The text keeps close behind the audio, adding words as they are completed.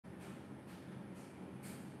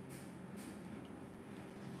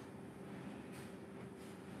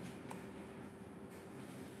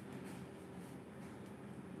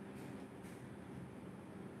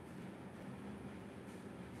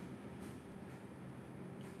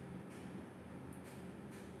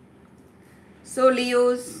So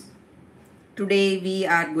Leos, today we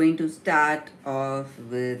are going to start off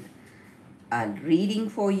with a reading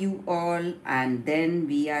for you all, and then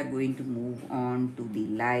we are going to move on to the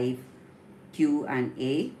live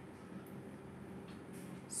Q&A.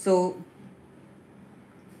 So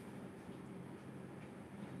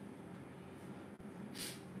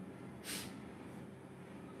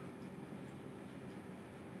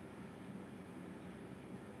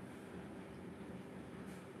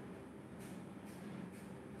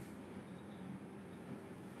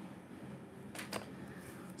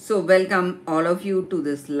welcome all of you to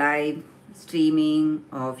this live streaming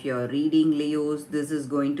of your reading, Leos. This is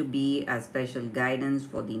going to be a special guidance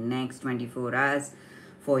for the next 24 hours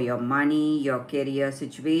for your money, your career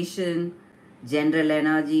situation, general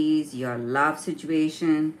energies, your love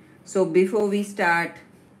situation. So before we start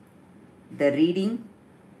the reading,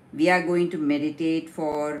 we are going to meditate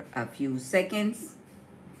for a few seconds.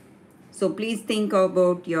 So please think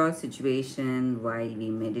about your situation while we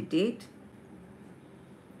meditate.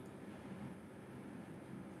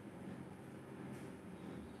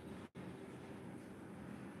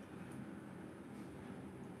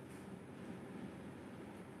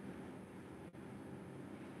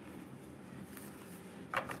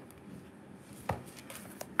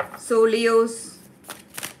 So Leos,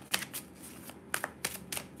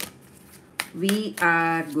 we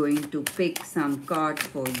are going to pick some cards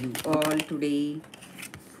for you all today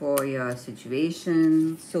for your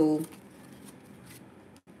situation. So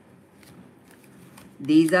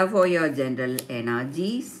these are for your general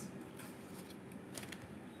energies.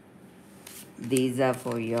 These are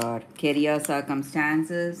for your career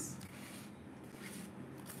circumstances.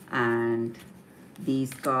 And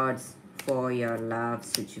these cards for your love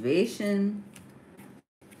situation.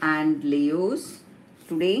 And Leos,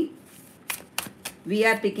 today we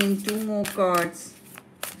are picking two more cards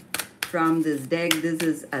from this deck. This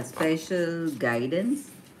is a special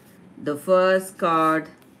guidance. The first card,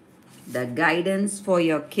 the guidance for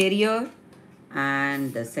your career,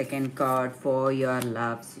 and the second card for your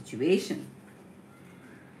love situation.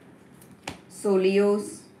 So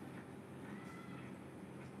Leos,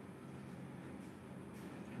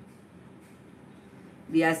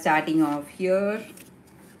 we are starting off here.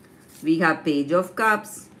 We have Page of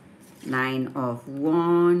Cups, Nine of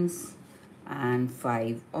Wands, and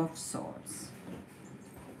Five of Swords.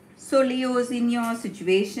 So Leos, in your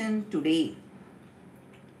situation today,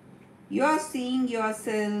 you are seeing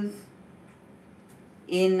yourself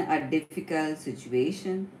in a difficult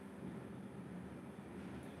situation.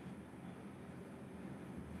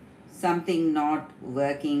 Something not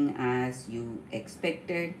working as you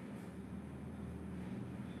expected.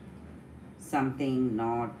 Something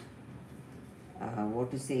not,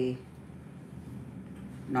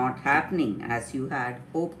 not happening as you had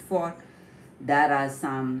hoped for. There are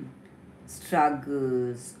some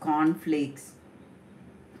struggles, conflict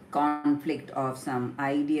of some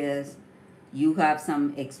ideas. You have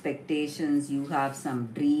some expectations, you have some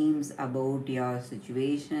dreams about your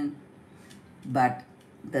situation, but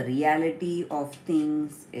the reality of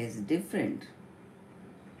things is different.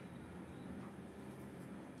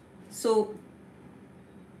 So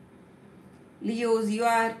Leos, you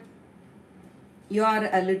are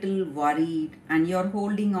a little worried and you're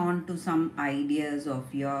holding on to some ideas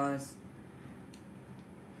of yours,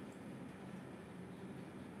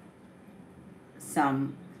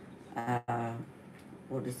 some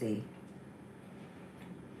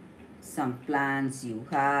some plans you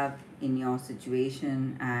have in your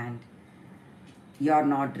situation, and you're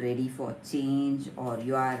not ready for change, or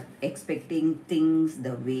you are expecting things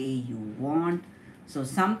the way you want. So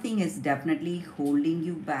something is definitely holding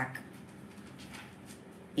you back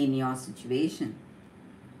in your situation.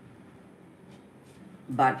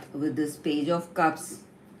 But with this Page of Cups,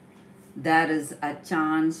 there is a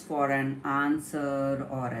chance for an answer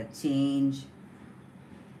or a change,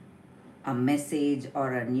 a message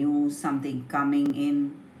or a news, something coming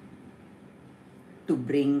in to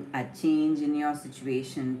bring a change in your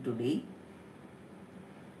situation today.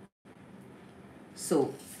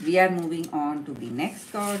 So we are moving on to the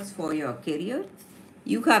next cards for your career.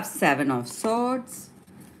 You have Seven of Swords,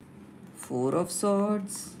 Four of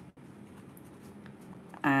Swords,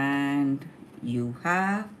 and you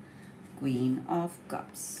have Queen of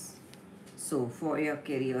Cups. So for your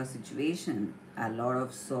career situation, a lot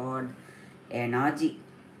of sword energy.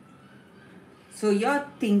 So you're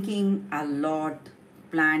thinking a lot,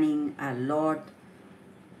 planning a lot,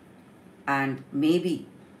 and maybe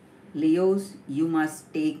Leos, you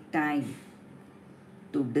must take time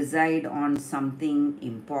to decide on something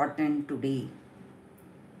important today.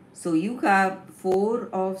 So you have Four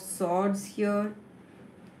of Swords here,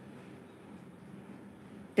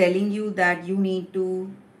 telling you that you need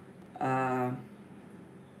to, uh,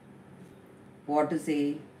 what to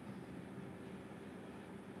say,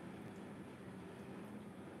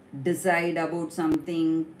 decide about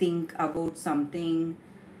something, think about something,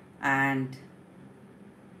 and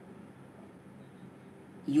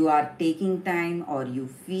you are taking time, or you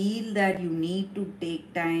feel that you need to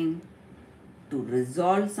take time to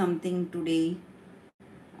resolve something today.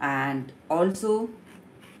 And also,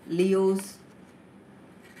 Leos,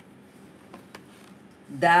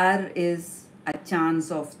 there is a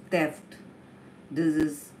chance of theft. This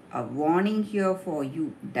is a warning here for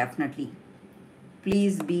you, definitely.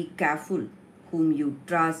 Please be careful whom you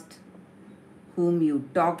trust, whom you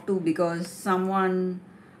talk to, because someone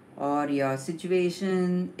or your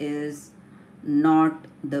situation is not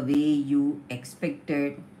the way you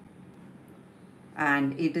expected,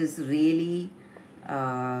 and it is really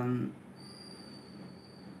um,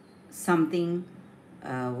 something,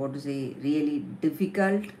 what to say, really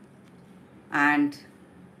difficult. And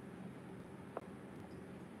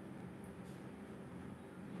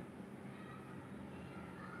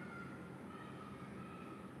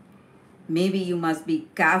maybe you must be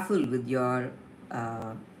careful with your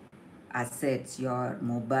uh, assets, your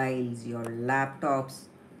mobiles, your laptops.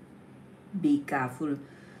 Be careful.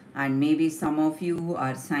 And maybe some of you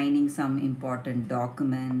are signing some important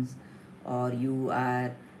documents, or you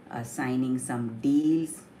are signing some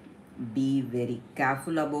deals. Be very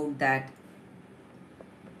careful about that.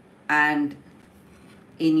 And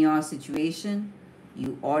in your situation,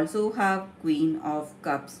 you also have Queen of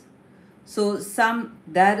Cups. So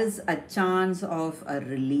there is a chance of a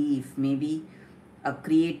relief, maybe a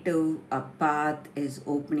creative a path is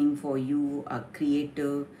opening for you, a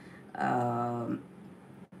creative um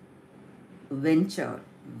venture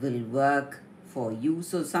will work for you.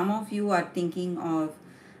 So some of you are thinking of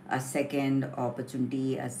a second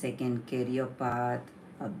opportunity, a second career path,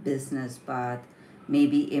 a business path.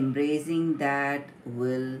 Maybe embracing that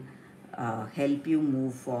will help you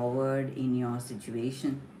move forward in your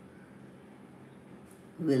situation,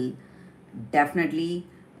 will definitely,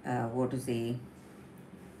 what to say,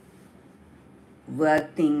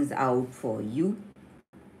 work things out for you.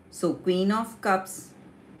 So Queen of Cups,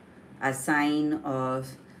 a sign of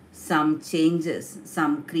some changes,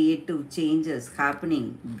 some creative changes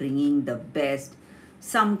happening, bringing the best,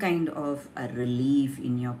 some kind of a relief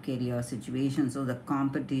in your career situation. So the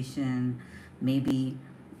competition, maybe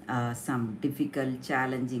some difficult,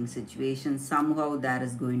 challenging situation, somehow there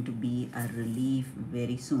is going to be a relief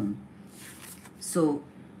very soon. So,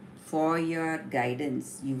 for your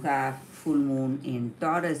guidance, you have full moon in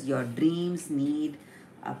Taurus. Your dreams need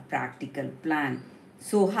a practical plan.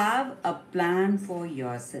 So, have a plan for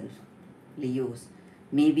yourself, Leos.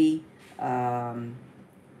 Maybe,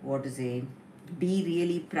 what to say, be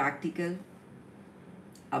really practical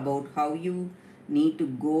about how you need to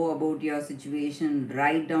go about your situation.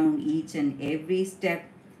 Write down each and every step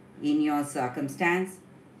in your circumstance,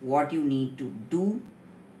 what you need to do,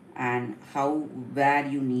 and how, where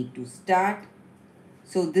you need to start.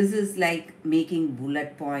 So this is like making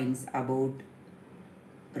bullet points about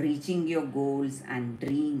reaching your goals and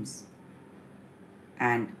dreams.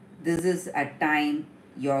 And this is a time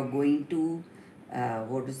you're going to,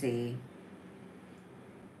 what to say,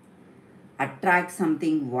 attract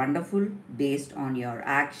something wonderful based on your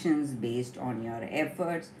actions, based on your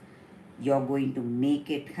efforts. You're going to make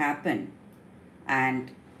it happen.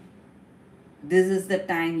 And this is the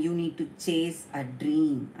time you need to chase a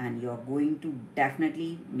dream, and you're going to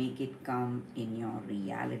definitely make it come in your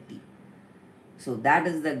reality. So that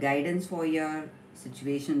is the guidance for your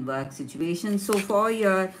situation, work situation. So for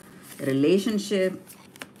your relationship,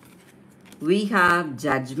 we have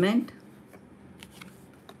Judgment,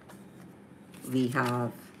 we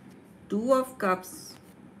have Two of Cups,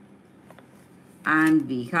 and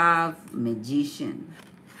we have Magician.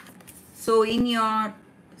 So in your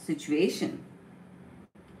situation,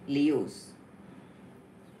 Leos,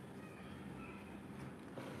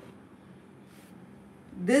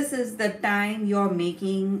 this is the time you're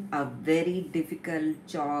making a very difficult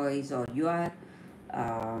choice, or you are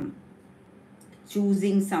um,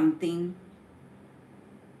 choosing something,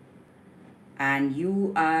 and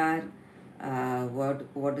you are,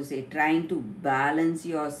 what to say, trying to balance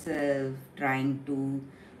yourself, trying to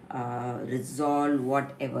resolve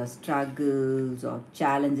whatever struggles or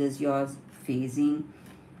challenges you're facing.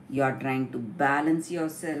 You're trying to balance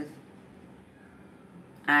yourself,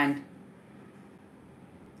 and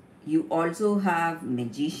you also have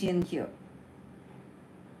Magician here.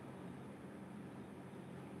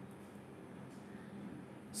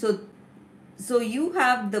 So so you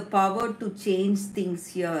have the power to change things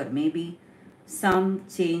here. Maybe some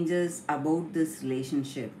changes about this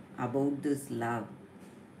relationship, about this love,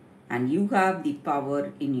 and you have the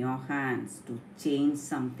power in your hands to change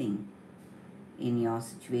something in your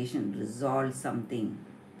situation, resolve something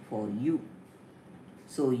for you.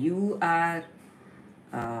 So you are,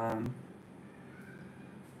 um,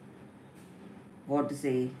 what to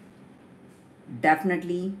say,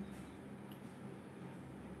 definitely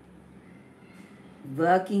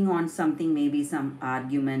working on something, maybe some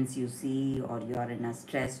arguments you see, or you're in a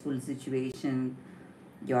stressful situation.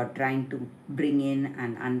 You're trying to bring in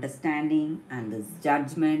an understanding, and this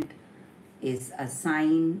judgment is a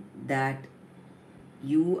sign that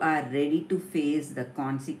you are ready to face the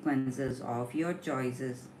consequences of your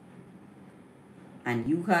choices, and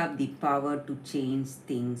you have the power to change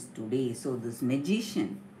things today. So this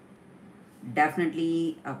magician,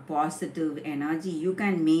 definitely a positive energy. You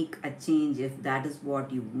can make a change if that is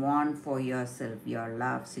what you want for yourself, your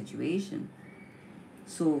love situation.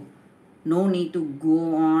 So no need to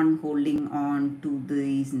go on holding on to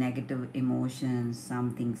these negative emotions,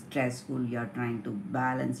 something stressful, you're trying to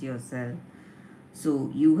balance yourself.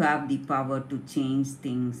 So you have the power to change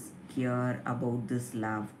things here about this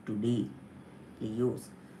love today, Leos.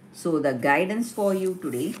 So the guidance for you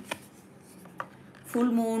today,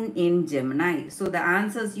 full moon in Gemini. So the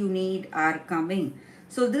answers you need are coming.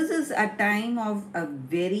 So this is a time of a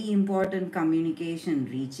very important communication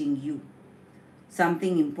reaching you.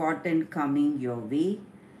 Something important coming your way,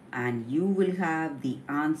 and you will have the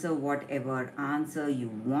answer, whatever answer you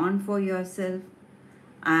want for yourself.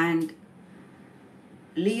 And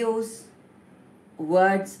Leo's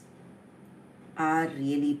words are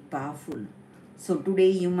really powerful. So today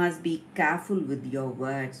you must be careful with your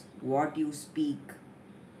words. What you speak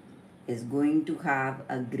is going to have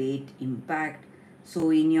a great impact. So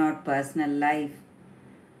in your personal life,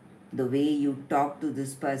 the way you talk to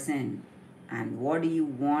this person, and what do you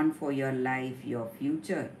want for your life, your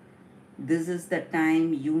future, this is the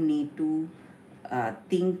time you need to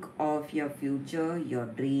think of your future, your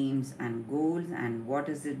dreams and goals, and what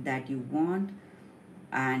is it that you want.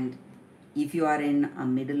 And if you are in a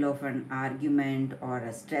middle of an argument or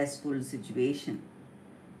a stressful situation,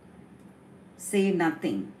 say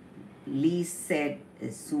nothing. Least said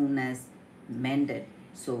is soon as mended.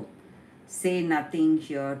 So say nothing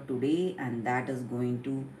here today, and that is going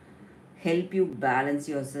to help you balance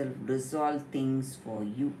yourself, resolve things for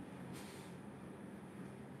you.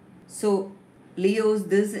 So, Leos,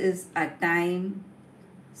 this is a time,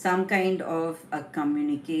 some kind of a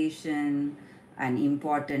communication, an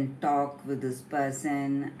important talk with this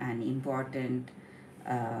person, an important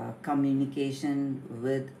communication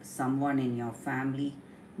with someone in your family.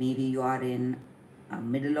 Maybe you are in a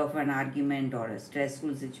middle of an argument or a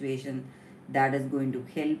stressful situation that is going to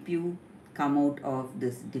help you come out of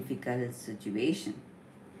this difficult situation.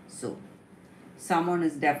 So, someone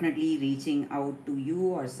is definitely reaching out to you,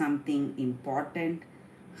 or something important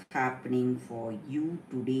happening for you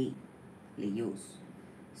today, Leos.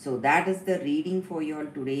 So that is the reading for you all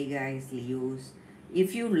today, guys, Leos.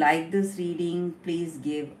 If you like this reading, please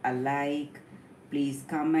give a like, please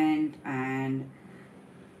comment, and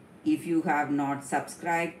if you have not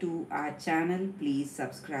subscribed to our channel, please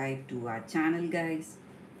subscribe to our channel, guys,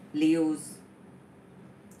 Leos.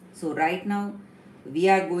 So right now we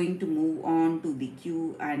are going to move on to the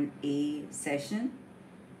Q&A session.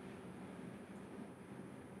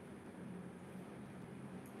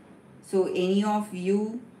 So any of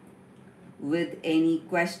you with any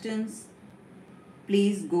questions,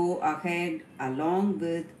 please go ahead along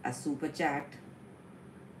with a super chat.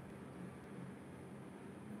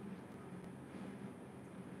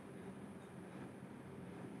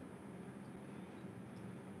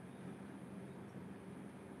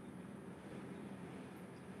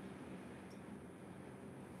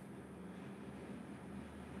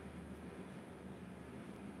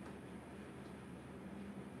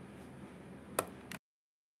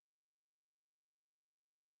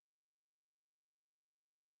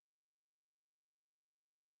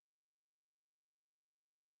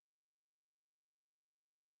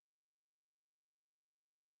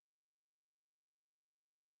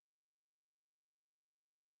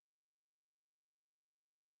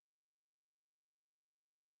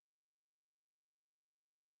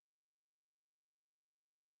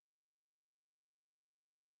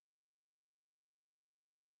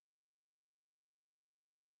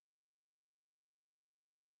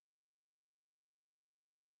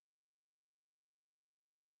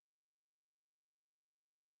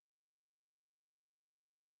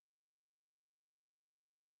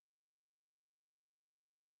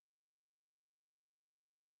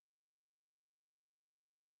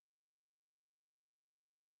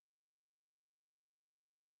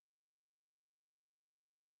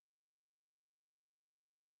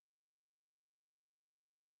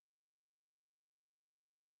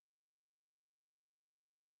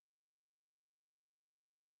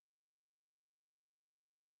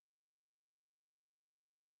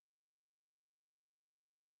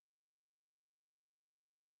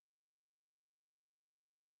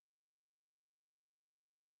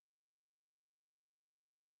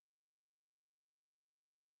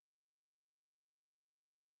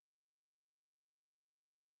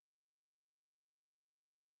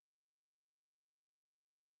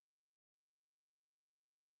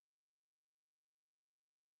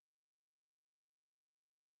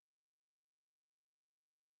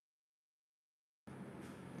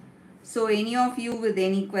 So any of you with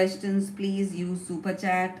any questions, please use super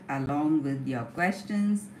chat along with your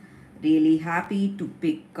questions. Really happy to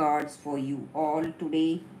pick cards for you all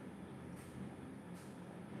today.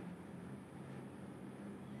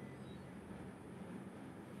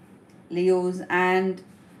 Leos, and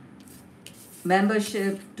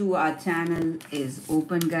membership to our channel is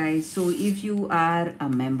open, guys. So if you are a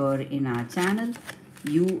member in our channel,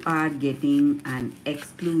 you are getting an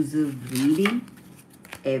exclusive reading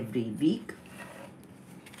every week,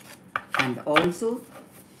 and also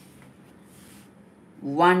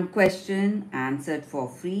one question answered for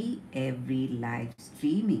free every live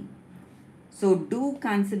streaming. So do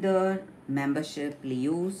consider membership,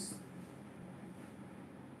 Leos.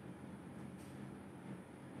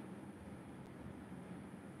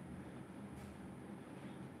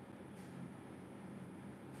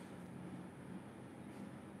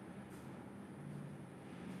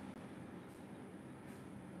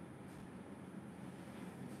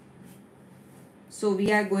 So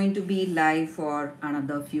we are going to be live for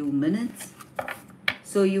another few minutes.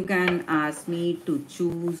 So you can ask me to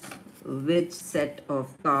choose which set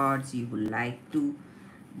of cards you would like to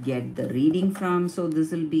get the reading from. So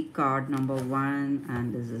this will be card number 1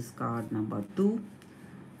 and this is card number 2.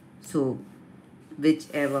 So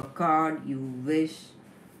whichever card you wish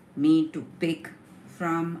me to pick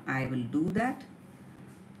from, I will do that.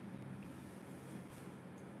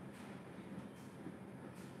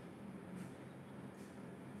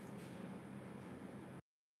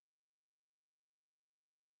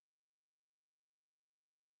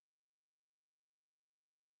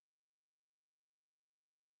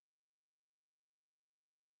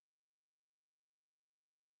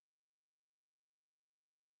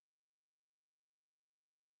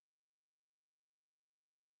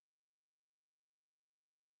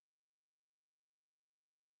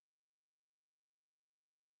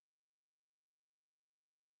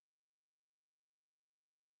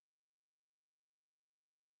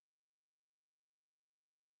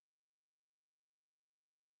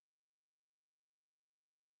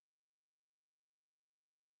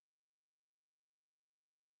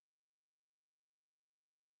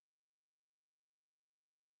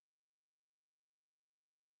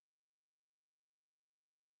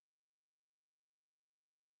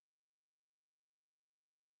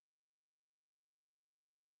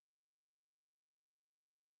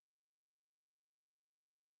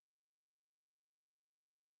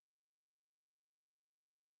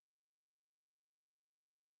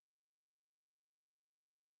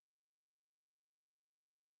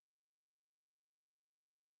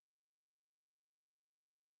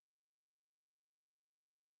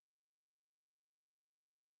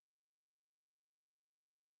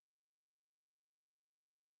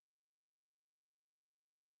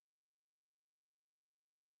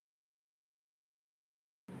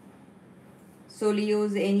 So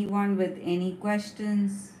Leos, anyone with any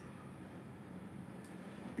questions,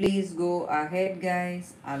 please go ahead,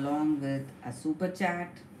 guys, along with a super chat.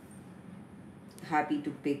 Happy to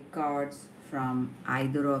pick cards from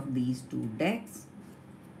either of these two decks.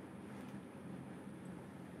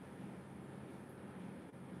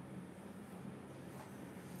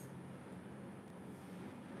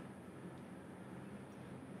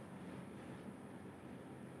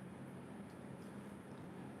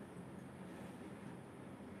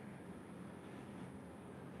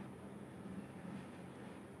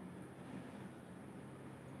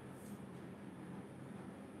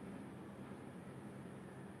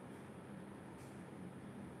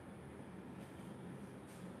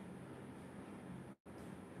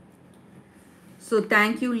 So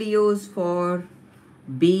thank you, Leos, for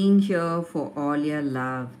being here, for all your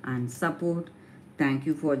love and support. Thank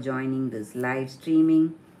you for joining this live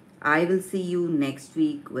streaming. I will see you next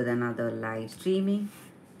week with another live streaming.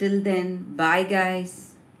 Till then, bye, guys.